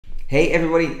Hey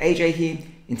everybody, AJ here.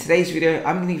 In today's video,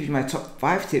 I'm going to give you my top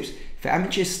 5 tips for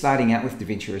amateurs starting out with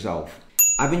Davinci Resolve.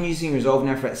 I've been using Resolve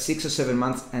now for about 6 or 7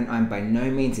 months and I'm by no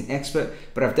means an expert,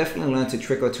 but I've definitely learned a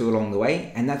trick or two along the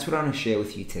way, and that's what I want to share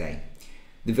with you today.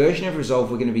 The version of Resolve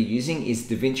we're going to be using is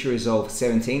Davinci Resolve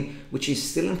 17, which is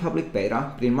still in public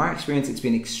beta, but in my experience it's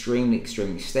been extremely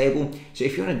stable. So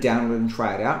if you want to download and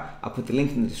try it out, I'll put the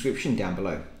link in the description down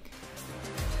below.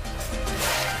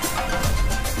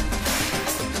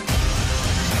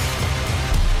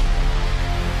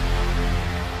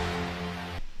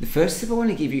 The first tip I want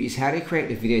to give you is how to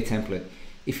create a video template.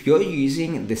 If you're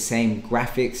using the same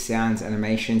graphics, sounds,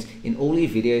 animations in all your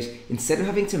videos, instead of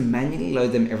having to manually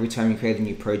load them every time you create a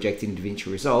new project in Davinci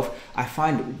Resolve, I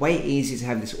find it way easier to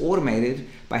have this automated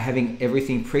by having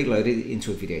everything preloaded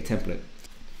into a video template.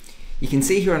 You can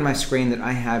see here on my screen that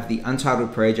I have the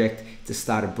untitled project to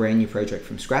start a brand new project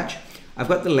from scratch. I've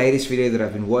got the latest video that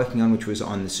I've been working on, which was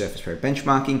on the Surface Pro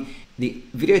benchmarking. The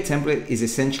video template is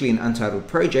essentially an untitled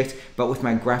project, but with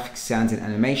my graphics, sounds, and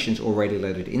animations already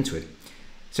loaded into it.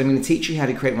 So I'm going to teach you how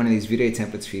to create one of these video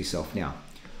templates for yourself now.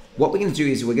 What we're going to do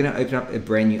is we're going to open up a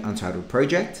brand new untitled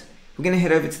project. We're going to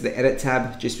head over to the Edit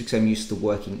tab just because I'm used to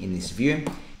working in this view.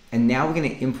 And now we're going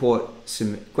to import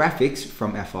some graphics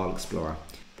from our File Explorer.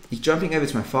 Jumping over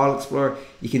to my File Explorer,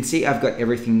 you can see I've got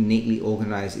everything neatly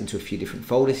organized into a few different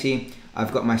folders here.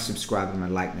 I've got my subscribe and my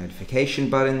like notification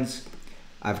buttons.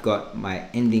 I've got my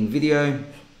ending video,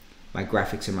 my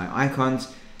graphics and my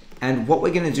icons. And what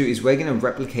we're going to do is we're going to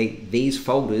replicate these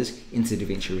folders into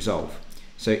Davinci Resolve.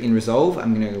 So in Resolve,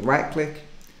 I'm going to right click,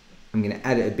 I'm going to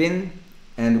add a bin,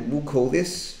 and we'll call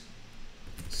this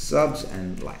subs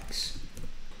and likes.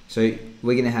 So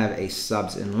we're going to have a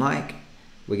subs and like.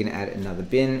 We're going to add another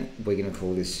bin. We're going to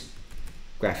call this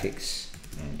graphics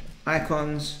and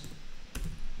icons,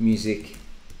 music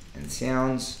and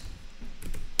sounds.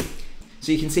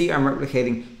 So you can see I'm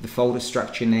replicating the folder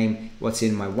structure name, what's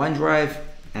in my OneDrive,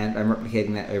 and I'm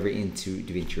replicating that over into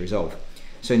Davinci Resolve.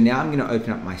 So now I'm going to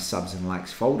open up my subs and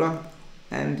likes folder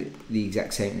and the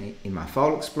exact same in my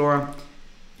File Explorer.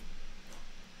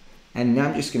 And now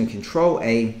I'm just going to Control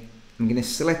A, I'm going to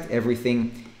select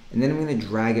everything, and then I'm going to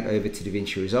drag it over to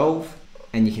Davinci Resolve.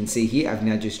 And you can see here I've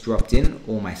now just dropped in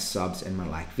all my subs and my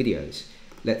like videos.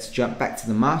 Let's jump back to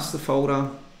the master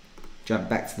folder. Jump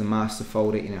back to the master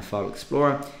folder in our File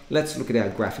Explorer. Let's look at our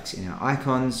graphics and our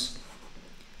icons.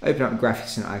 Open up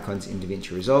graphics and icons in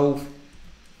Davinci Resolve.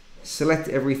 Select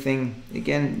everything.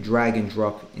 Again, drag and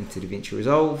drop into Davinci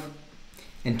Resolve.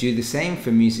 And do the same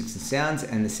for musics and sounds,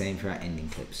 and the same for our ending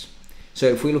clips. So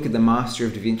if we look at the master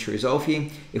of Davinci Resolve here,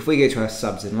 if we go to our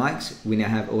subs and likes, we now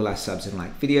have all our subs and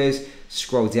like videos.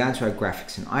 Scroll down to our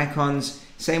graphics and icons.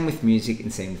 Same with music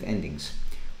and same with endings.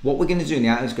 What we're going to do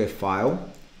now is go File,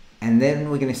 and then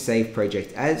we're going to save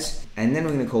project as, and then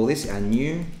we're going to call this our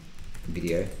new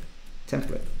video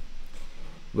template.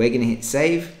 We're going to hit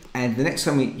save, and the next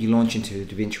time you launch into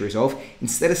Davinci Resolve,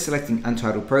 instead of selecting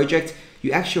untitled project,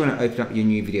 you actually want to open up your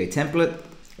new video template,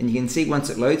 and you can see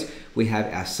once it loads, we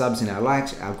have our subs and our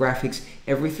likes, our graphics,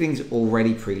 everything's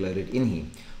already preloaded in here.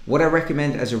 What I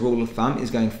recommend as a rule of thumb is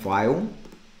going File,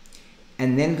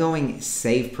 and then going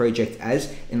Save Project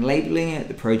As, and labeling it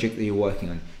the project that you're working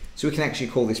on. So we can actually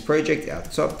call this project our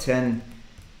top 10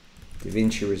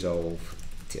 Davinci Resolve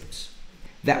tips.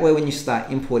 That way when you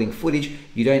start importing footage,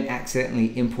 you don't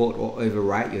accidentally import or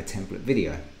overwrite your template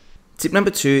video. Tip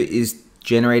number 2 is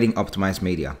generating optimized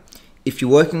media. If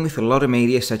you're working with a lot of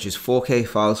media such as 4K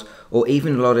files or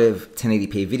even a lot of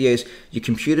 1080p videos, your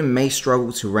computer may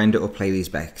struggle to render or play these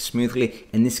back smoothly,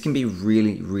 and this can be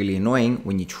really annoying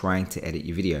when you're trying to edit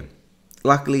your video.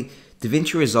 Luckily,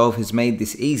 Davinci Resolve has made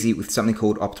this easy with something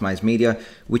called Optimized Media,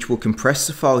 which will compress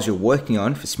the files you're working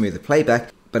on for smoother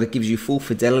playback, but it gives you full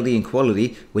fidelity and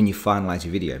quality when you finalize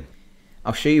your video.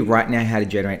 I'll show you right now how to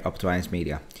generate optimized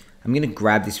media. I'm going to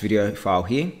grab this video file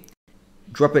here,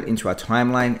 drop it into our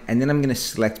timeline, and then I'm going to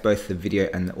select both the video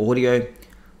and the audio,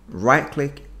 right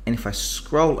click, and if I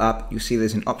scroll up, you'll see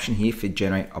there's an option here for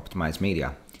generate optimized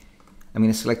media. I'm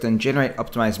going to select on generate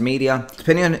optimized media.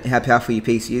 Depending on how powerful your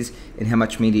PC is and how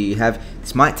much media you have,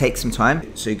 this might take some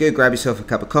time. So go grab yourself a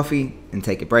cup of coffee and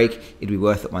take a break. It'll be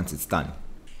worth it once it's done.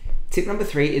 Tip number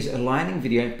 3 is aligning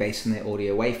video based on their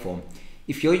audio waveform.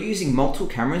 If you're using multiple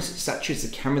cameras, such as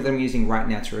the camera that I'm using right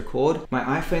now to record, my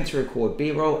iPhone to record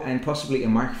B-roll, and possibly a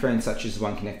microphone such as the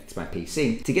one connected to my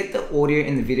PC, to get the audio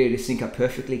and the video to sync up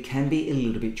perfectly can be a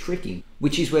little bit tricky,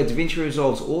 which is where Davinci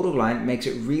Resolve's auto line makes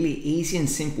it really easy and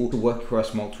simple to work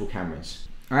across multiple cameras.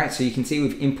 Alright, so you can see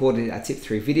we've imported our tip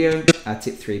 3 video, our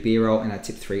tip 3 B-roll, and our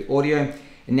tip 3 audio,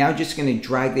 and now we're just going to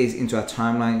drag these into our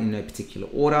timeline in no particular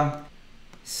order.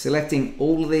 Selecting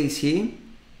all of these here,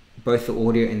 both the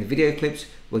audio and the video clips,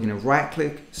 we're going to right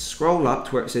click, scroll up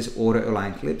to where it says auto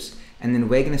align clips, and then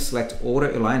we're going to select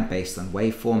auto align based on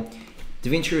waveform.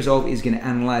 Davinci Resolve is going to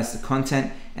analyze the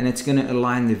content and it's going to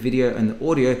align the video and the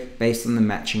audio based on the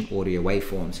matching audio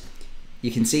waveforms.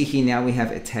 You can see here now we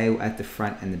have a tail at the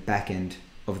front and the back end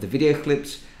of the video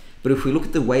clips, but if we look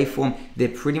at the waveform, they're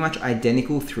pretty much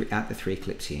identical throughout the 3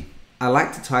 clips here. I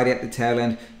like to tidy up the tail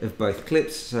end of both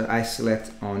clips, so I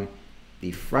select on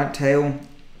the front tail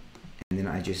and then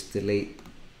I just delete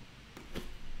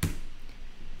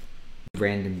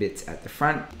random bits at the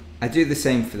front. I do the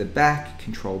same for the back,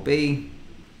 Control B,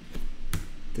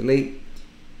 delete,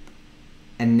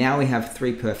 and now we have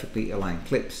 3 perfectly aligned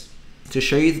clips. To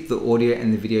show you that the audio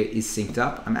and the video is synced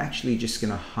up, I'm actually just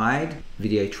going to hide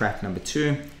video track number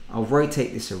 2. I'll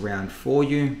rotate this around for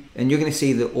you, and you're going to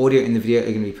see the audio and the video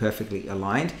are going to be perfectly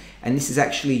aligned. And this is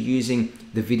actually using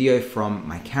the video from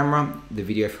my camera, the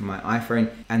video from my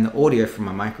iPhone, and the audio from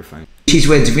my microphone. Which is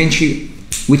where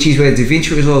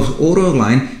Davinci Resolve's auto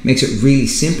align makes it really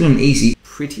simple and easy.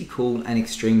 Pretty cool and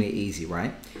extremely easy,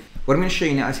 right? What I'm going to show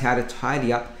you now is how to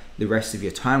tidy up the rest of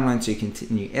your timeline so you can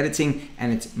continue editing,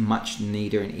 and it's much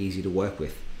neater and easy to work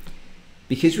with.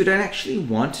 Because we don't actually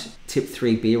want tip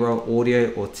 3 B-roll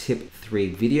audio or tip 3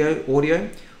 video audio,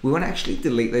 we want to actually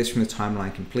delete those from the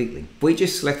timeline completely. If we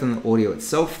just select on the audio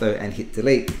itself though and hit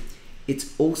delete,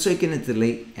 it's also going to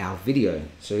delete our video.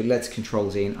 So let's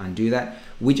Control Z and undo that.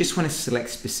 We just want to select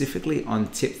specifically on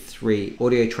tip 3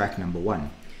 audio track number 1.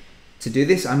 To do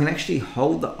this, I'm going to actually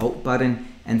hold the Alt button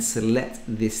and select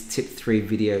this tip 3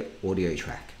 video audio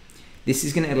track. This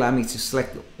is going to allow me to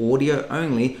select the audio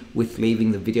only with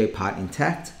leaving the video part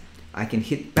intact. I can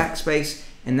hit backspace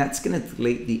and that's going to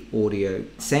delete the audio.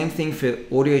 Same thing for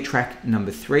audio track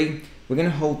number 3. We're going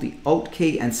to hold the Alt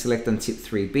key and select on tip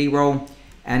 3 B-roll,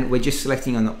 and we're just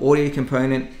selecting on the audio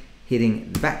component,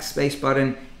 hitting the backspace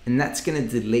button, and that's going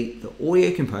to delete the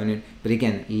audio component, but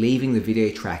again, leaving the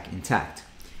video track intact.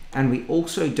 And we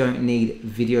also don't need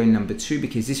video number 2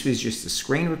 because this was just a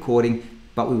screen recording,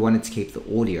 but we wanted to keep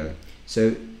the audio.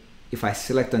 So if I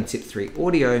select on tip 3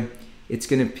 audio, it's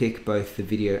going to pick both the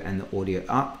video and the audio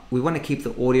up. We want to keep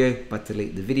the audio but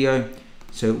delete the video.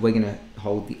 So we're going to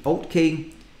hold the Alt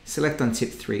key, select on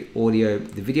tip 3 audio,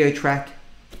 the video track,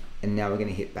 and now we're going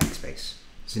to hit backspace.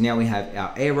 So now we have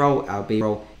our A roll, our B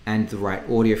roll, and the right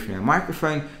audio from our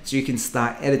microphone, so you can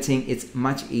start editing. It's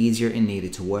much easier and neater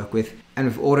to work with. And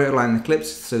we've auto aligned the clips,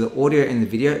 so the audio and the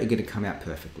video are going to come out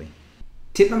perfectly.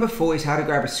 Tip number 4 is how to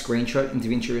grab a screenshot in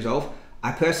Davinci Resolve.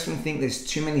 I personally think there's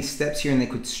too many steps here and they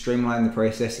could streamline the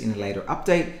process in a later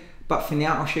update, but for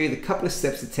now I'll show you the couple of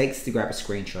steps it takes to grab a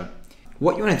screenshot.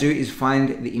 What you want to do is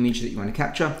find the image that you want to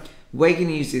capture. We're going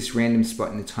to use this random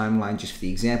spot in the timeline just for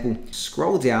the example.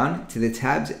 Scroll down to the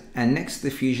tabs, and next to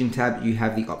the Fusion tab you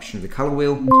have the option of the color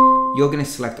wheel. You're going to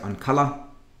select on color,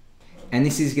 and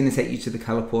this is going to take you to the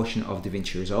color portion of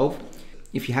Davinci Resolve.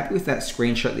 If you're happy with that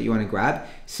screenshot that you want to grab,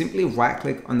 simply right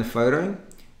click on the photo,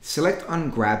 select on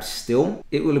grab still.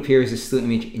 It will appear as a still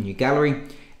image in your gallery,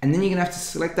 and then you're gonna have to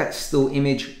select that still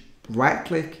image, right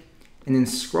click, and then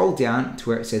scroll down to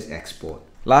where it says export.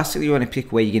 Lastly, you want to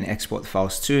pick where you're going to export the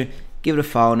files to, give it a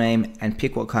file name, and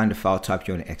pick what kind of file type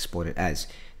you want to export it as.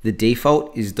 The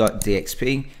default is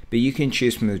 .dxp, but you can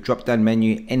choose from the drop-down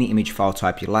menu any image file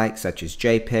type you like, such as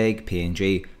JPEG,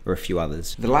 PNG, or a few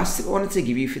others. The last tip I wanted to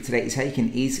give you for today is how you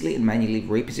can easily and manually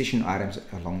reposition items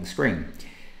along the screen.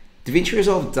 Davinci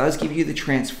Resolve does give you the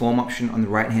transform option on the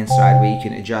right-hand side where you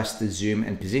can adjust the zoom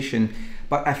and position,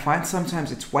 but I find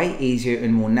sometimes it's way easier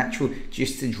and more natural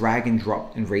just to drag and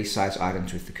drop and resize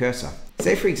items with the cursor.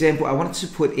 Say for example, I wanted to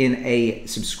put in a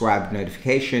subscribe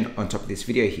notification on top of this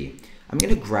video here. I'm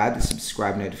going to grab the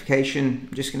subscribe notification,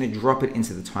 I'm just going to drop it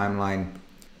into the timeline,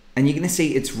 and you're going to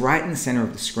see it's right in the center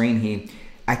of the screen here.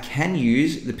 I can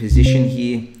use the position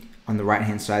here on the right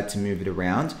hand side to move it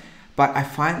around, but I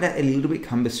find that a little bit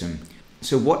cumbersome.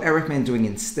 So what I recommend doing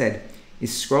instead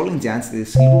is scrolling down to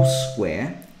this little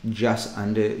square just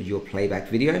under your playback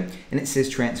video, and it says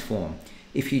transform.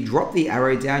 If you drop the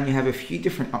arrow down, you have a few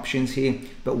different options here,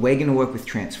 but we're going to work with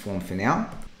transform for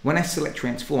now. When I select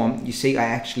transform, you see I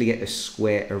actually get a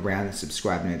square around the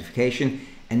subscribe notification,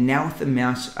 and now with the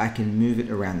mouse I can move it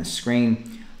around the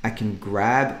screen. I can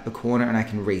grab a corner and I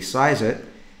can resize it,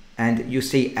 and you'll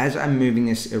see as I'm moving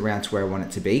this around to where I want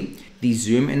it to be, the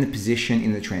zoom and the position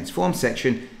in the transform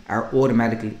section are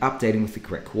automatically updating with the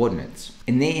correct coordinates.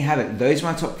 And there you have it. Those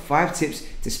are my top 5 tips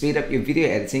to speed up your video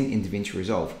editing in Davinci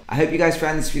Resolve. I hope you guys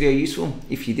found this video useful.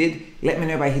 If you did, let me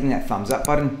know by hitting that thumbs up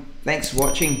button. Thanks for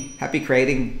watching, happy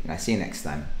creating, and I'll see you next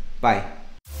time. Bye.